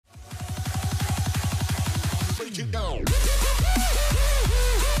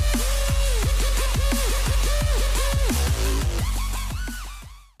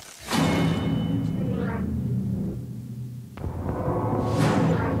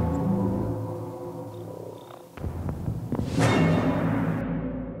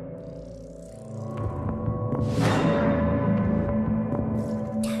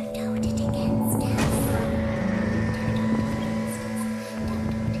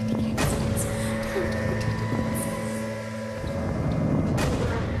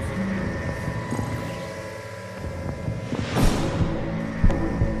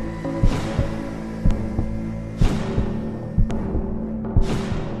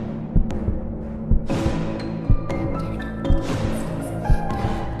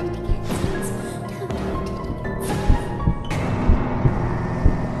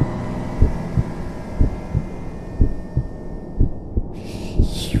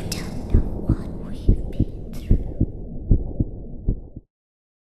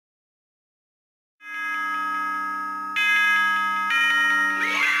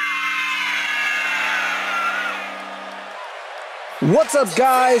What's up,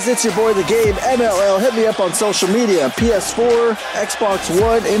 guys? It's your boy, The Game, MLL. Hit me up on social media, PS4, Xbox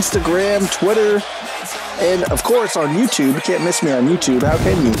One, Instagram, Twitter, and of course on YouTube. You can't miss me on YouTube. How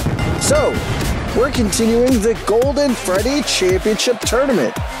can you? So, we're continuing the Golden Freddy Championship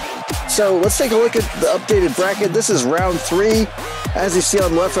Tournament. So, let's take a look at the updated bracket. This is round 3. As you see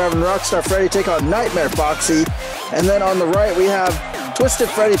on the left, we're having ROCKSTAR FREDDY take on NIGHTMARE FOXY. And then on the right, we have Twisted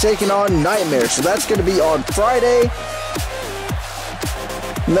Freddy taking on Nightmare. So that's going to be on Friday.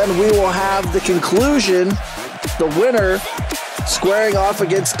 And then we will have the conclusion, the winner, squaring off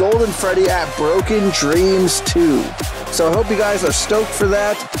against Golden Freddy at Broken Dreams 2. So I hope you guys are stoked for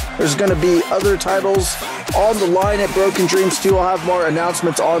that. There's going to be other titles on the line at Broken Dreams 2. I'll have more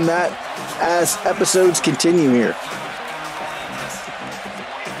announcements on that as episodes continue here.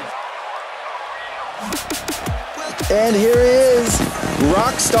 And here is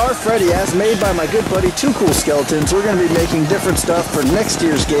ROCKSTAR FREDDY, as made by my good buddy Two Cool Skeletons. We're going to be making different stuff for next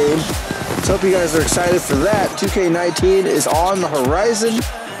year's game. So hope you guys are excited for that. 2K19 is on the horizon.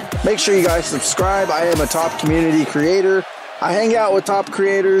 Make sure you guys subscribe. I am a top community creator. I hang out with top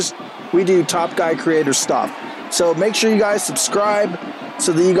creators. We do top guy creator stuff. So make sure you guys subscribe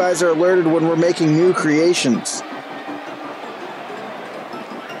so that you guys are alerted when we're making new creations.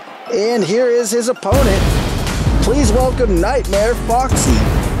 And here is his opponent. Please welcome NIGHTMARE FOXY.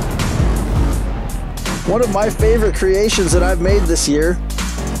 One of my favorite creations that I've made this year.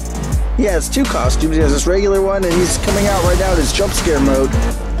 He has 2 costumes. He has this regular one, and he's coming out right now in his JUMPSCARE mode.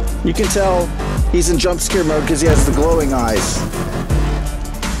 You can tell he's in JUMPSCARE mode because he has the glowing eyes.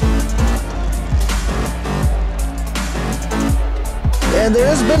 And there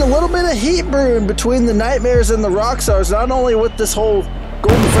has been a little bit of heat brewing between the Nightmares and the Rockstars, not only with this whole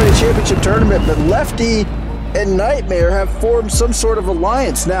Golden Freddy Championship Tournament, but Lefty and Nightmare have formed some sort of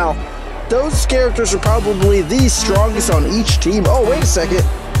alliance. Now, those characters are probably the strongest on each team. Oh, wait a second.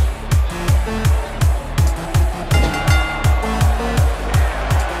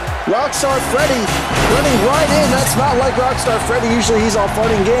 ROCKSTAR FREDDY running right in. That's not like ROCKSTAR FREDDY. Usually he's all fun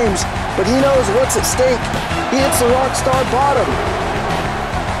and games, but he knows what's at stake. He hits the ROCKSTAR bottom.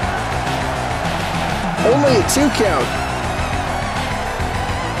 Only a 2 count.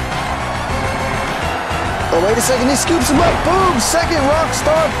 Oh, wait a second, he scoops him up. Boom! Second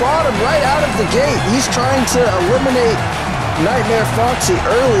ROCKSTAR bottom right out of the gate. He's trying to eliminate NIGHTMARE FOXY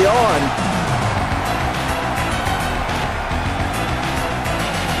early on.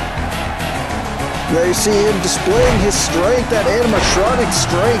 There you see him displaying his strength, that animatronic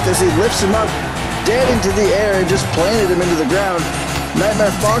strength, as he lifts him up dead into the air and just planted him into the ground.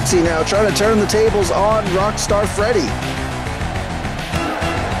 NIGHTMARE FOXY now trying to turn the tables on ROCKSTAR FREDDY.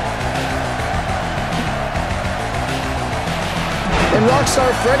 And ROCKSTAR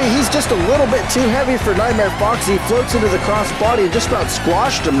FREDDY, he's just a little bit too heavy for NIGHTMARE FOXY. He floats into the crossbody and just about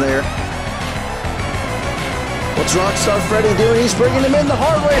squashed him there. What's ROCKSTAR FREDDY doing? He's bringing him in the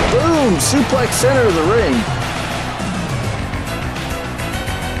hard way. Boom! Suplex center of the ring.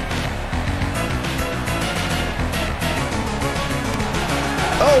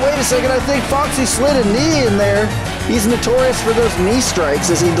 Oh, wait a second. I think Foxy slid a knee in there. He's notorious for those knee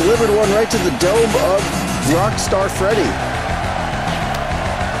strikes as he delivered one right to the dome of ROCKSTAR FREDDY.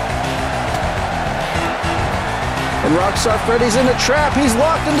 And ROCKSTAR FREDDY's in a trap. He's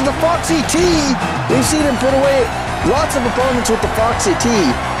locked into the Foxy T. We've seen him put away lots of opponents with the Foxy T.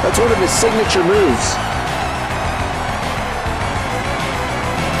 That's one of his signature moves.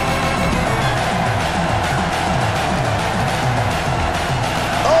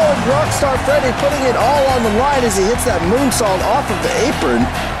 Oh, Rockstar Freddy putting it all on the line as he hits that moonsault off of the apron,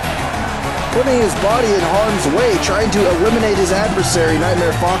 putting his body in harm's way, trying to eliminate his adversary,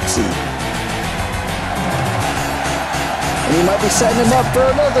 Nightmare Foxy. And he might be setting him up for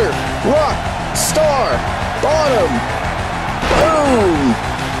another Rockstar Bottom. Boom!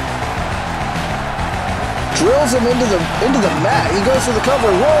 Drills him into the mat. He goes for the cover.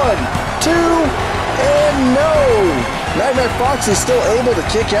 1, 2, and no! Nightmare Foxy is still able to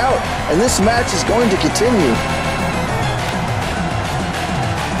kick out, and this match is going to continue.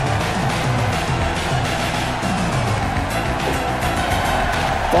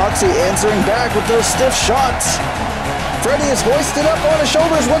 Foxy answering back with those stiff shots. Freddy is hoisted up on his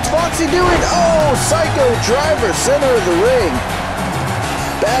shoulders. What's Foxy doing? Oh, Psycho Driver, center of the ring.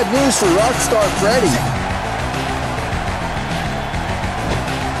 Bad news for Rockstar Freddy.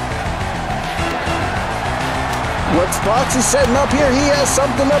 What's Foxy setting up here? He has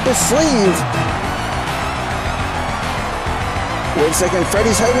something up his sleeve. Wait a second,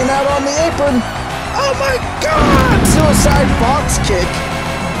 Freddy's hanging out on the apron. Oh my God! Suicide Fox kick.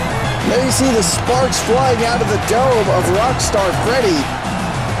 There you see the sparks flying out of the dome of Rockstar Freddy.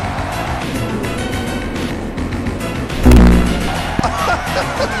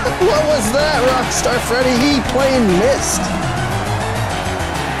 What was that, Rockstar Freddy? He plain missed.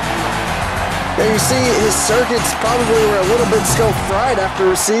 There you see his circuits probably were a little bit still fried after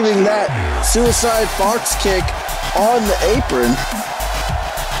receiving that Suicide Fox kick on the apron.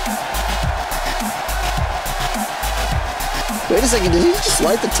 Wait a second, did he just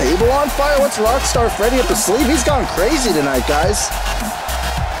light the table on fire? What's Rockstar Freddy up his sleeve? He's gone crazy tonight, guys.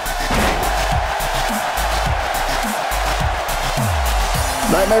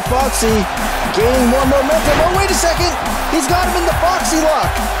 Nightmare Foxy gaining more momentum. Oh, wait a second. He's got him in the Foxy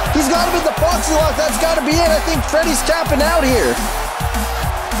lock. He's got him in the Foxy lock. That's got to be it. I think Freddy's tapping out here.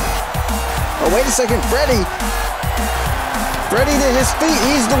 Oh, wait a second. Freddy to his feet.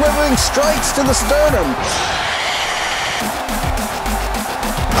 He's delivering strikes to the sternum.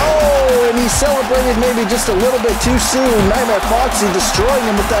 Oh, and he celebrated maybe just a little bit too soon. Nightmare Foxy destroying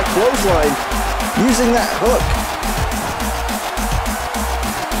him with that clothesline, using that hook.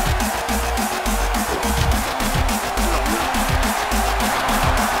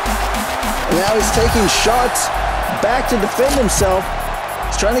 And now he's taking shots back to defend himself.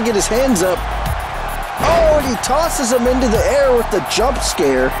 He's trying to get his hands up. Oh, and he tosses him into the air with the jump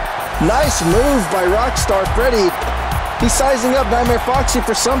scare. Nice move by Rockstar Freddy. He's sizing up Nightmare Foxy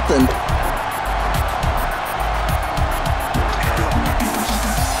for something.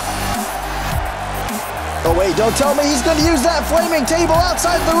 Oh wait, don't tell me he's gonna use that flaming table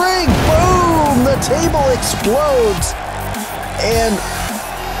outside the ring! Boom! The table explodes! And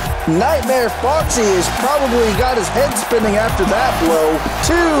Nightmare Foxy has probably got his head spinning after that blow.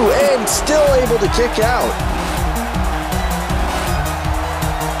 2, and still able to kick out.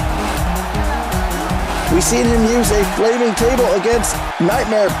 We've seen him use a flaming table against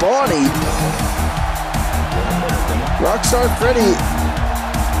Nightmare Bonnie. Rockstar Freddy,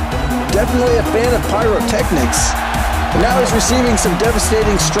 definitely a fan of pyrotechnics. And now he's receiving some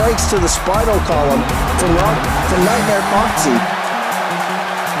devastating strikes to the spinal column from Nightmare Foxy.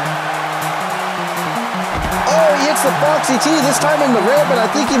 Oh, he hits the Foxy T, this time in the rib, and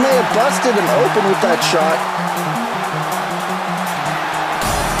I think he may have busted him open with that shot.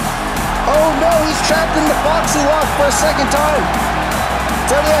 Oh no, he's trapped in the Foxy lock for a second time.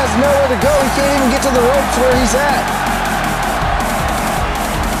 Freddy has nowhere to go. He can't even get to the ropes where he's at.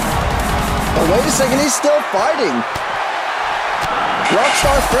 Oh, wait a second, he's still fighting.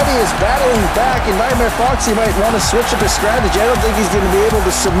 Rockstar Freddy is battling back, and Nightmare Foxy might want to switch up his strategy. I don't think he's going to be able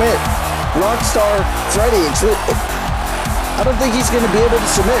to submit Rockstar Freddy. I don't think he's going to be able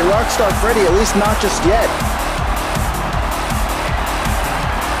to submit Rockstar Freddy, at least not just yet.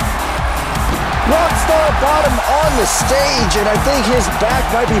 Rockstar bottom on the stage, and I think his back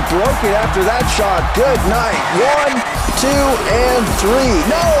might be broken after that shot. Good night. 1, 2, and 3.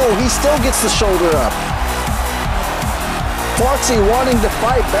 No, he still gets the shoulder up. Foxy wanting to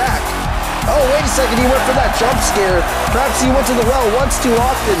fight back. Oh, wait a second, he went for that jump scare. Perhaps he went to the well once too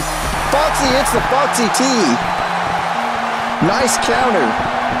often. Foxy hits the Foxy T. Nice counter.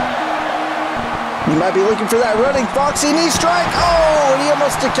 He might be looking for that running Foxy knee strike. Oh, and he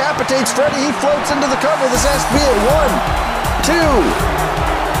almost decapitates Freddy. He floats into the cover. This has to be a 1, 2.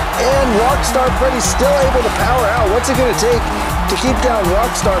 And Rockstar Freddy's still able to power out. What's it going to take to keep down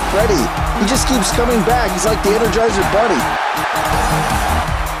Rockstar Freddy? He just keeps coming back. He's like the Energizer Bunny.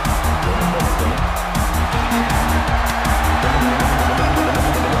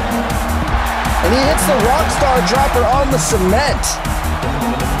 And he hits the Rockstar Dropper on the cement.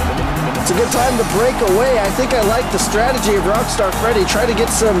 a good time to break away. I think I like the strategy of Rockstar Freddy. Try to get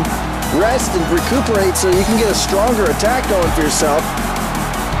some rest and recuperate so you can get a stronger attack going for yourself.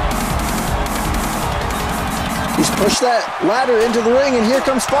 He's pushed that ladder into the ring, and here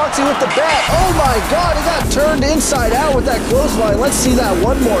comes Foxy with the bat. Oh my God, he got turned inside out with that clothesline. Let's see that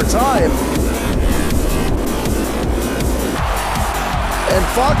one more time. And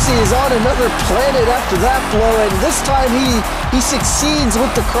Foxy is on another planet after that blow, and this time he succeeds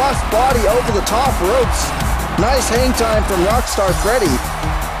with the cross body over the top ropes. Nice hang time from Rockstar Freddy.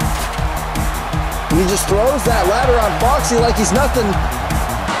 And he just throws that ladder on Foxy like he's nothing.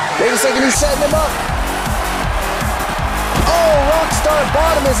 Wait a second, he's setting him up. Oh, Rockstar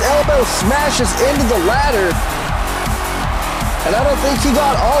bottom, his elbow smashes into the ladder. And I don't think he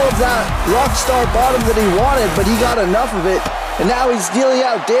got all of that Rockstar bottom that he wanted, but he got enough of it. And now he's dealing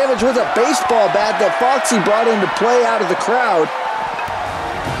out damage with a baseball bat that Foxy brought into play out of the crowd.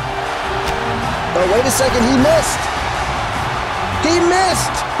 Oh, wait a second, he missed. He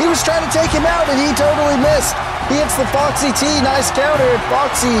missed. He was trying to take him out, and he totally missed. He hits the Foxy T, nice counter, and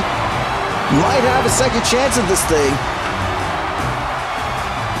Foxy might have a second chance at this thing.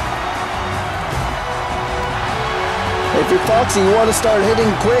 If you're Foxy, you want to start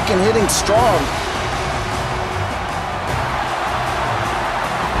hitting quick and hitting strong.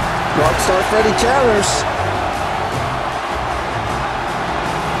 Rockstar Freddy counters.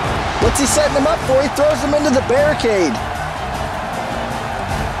 What's he setting him up for? He throws him into the barricade.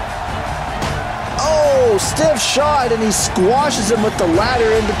 Oh, stiff shot, and he squashes him with the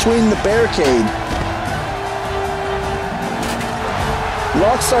ladder in between the barricade.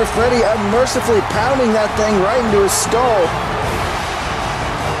 Rockstar Freddy unmercifully pounding that thing right into his skull.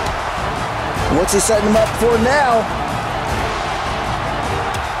 What's he setting him up for now?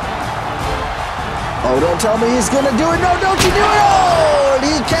 Oh, don't tell me he's gonna do it. No, don't you do it. Oh, and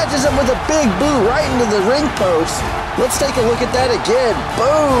he catches him with a big boot right into the ring post. Let's take a look at that again.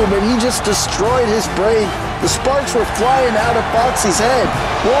 Boom, and he just destroyed his brain. The sparks were flying out of Foxy's head.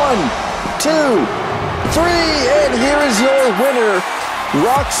 1, 2, 3, and here is your winner,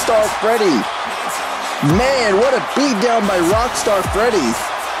 Rockstar Freddy. Man, what a beatdown by Rockstar Freddy.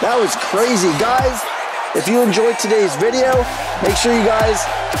 That was crazy, guys. If you enjoyed today's video, make sure you guys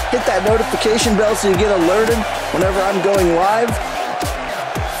hit that notification bell so you get alerted whenever I'm going live.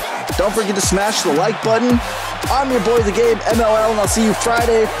 Don't forget to smash the like button. I'm your boy, The Game, MLL, and I'll see you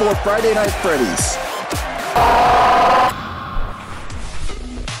Friday for Friday Night Freddy's.